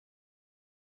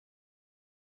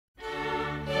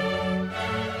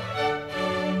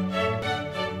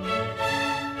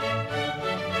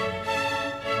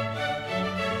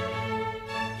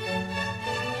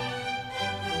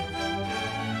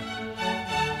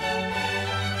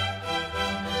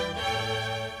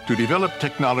To develop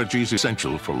technologies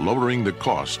essential for lowering the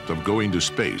cost of going to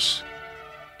space,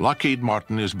 Lockheed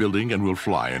Martin is building and will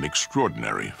fly an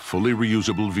extraordinary, fully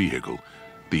reusable vehicle,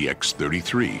 the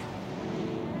X-33.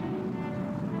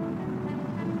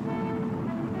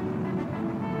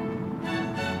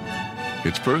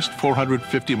 Its first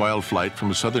 450-mile flight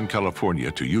from Southern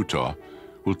California to Utah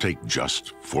will take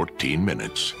just 14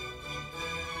 minutes.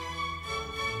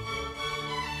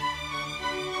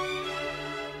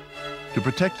 To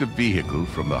protect the vehicle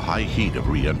from the high heat of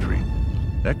re-entry,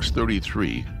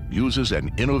 X-33 uses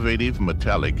an innovative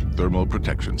metallic thermal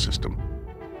protection system.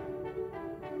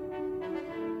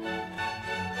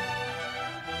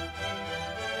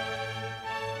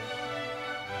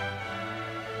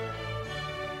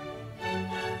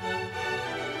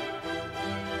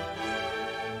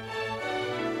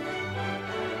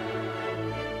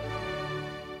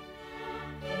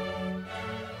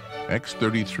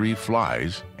 X-33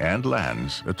 flies and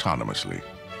lands autonomously.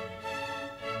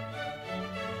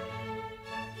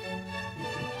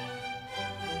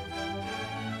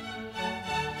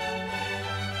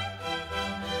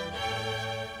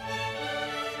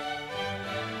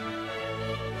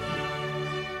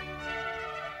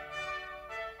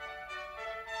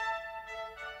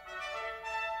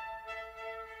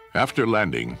 After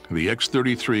landing, the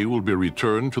X-33 will be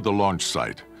returned to the launch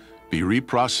site, be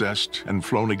reprocessed and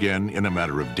flown again in a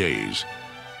matter of days,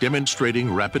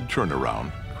 demonstrating rapid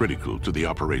turnaround critical to the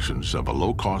operations of a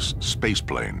low-cost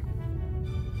spaceplane.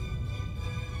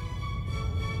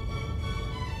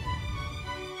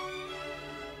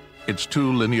 Its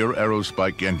two linear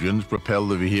aerospike engines propel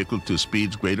the vehicle to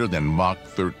speeds greater than Mach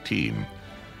 13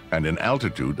 and an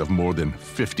altitude of more than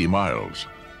 50 miles.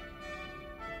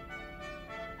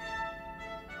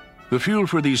 The fuel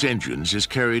for these engines is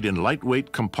carried in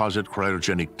lightweight composite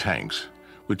cryogenic tanks,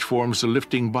 which forms the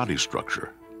lifting body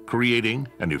structure, creating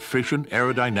an efficient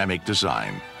aerodynamic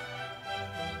design.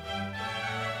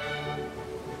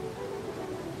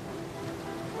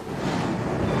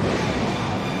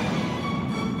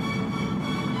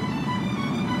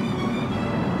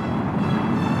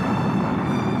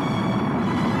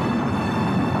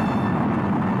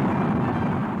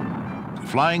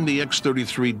 Flying the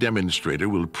X-33 demonstrator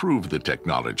will prove the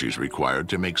technologies required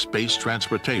to make space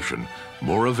transportation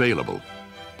more available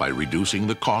by reducing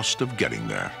the cost of getting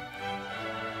there.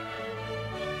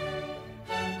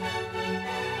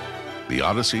 The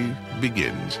Odyssey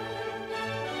begins.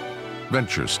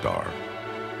 Venture Star.